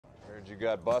You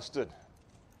got busted?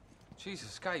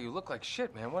 Jesus, Scott, you look like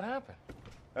shit, man. What happened?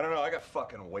 I don't know. I got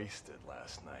fucking wasted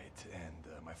last night,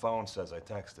 and my phone says I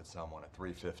texted someone at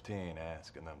 3:15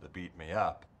 asking them to beat me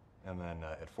up, and then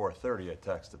at 4:30 I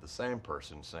texted the same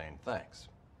person saying thanks.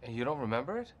 And you don't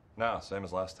remember it? No, same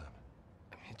as last time.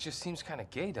 I mean, it just seems kind of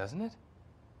gay, doesn't it?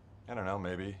 I don't know.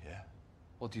 Maybe, yeah.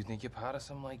 Well, do you think you're part of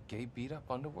some, like, gay beat-up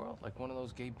underworld? Like one of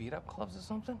those gay beat-up clubs or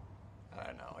something? I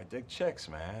don't know. I dig chicks,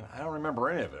 man. I don't remember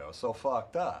any of it. I was so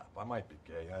fucked up. I might be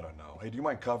gay. I don't know. Hey, do you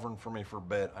mind covering for me for a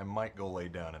bit? I might go lay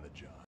down in the john.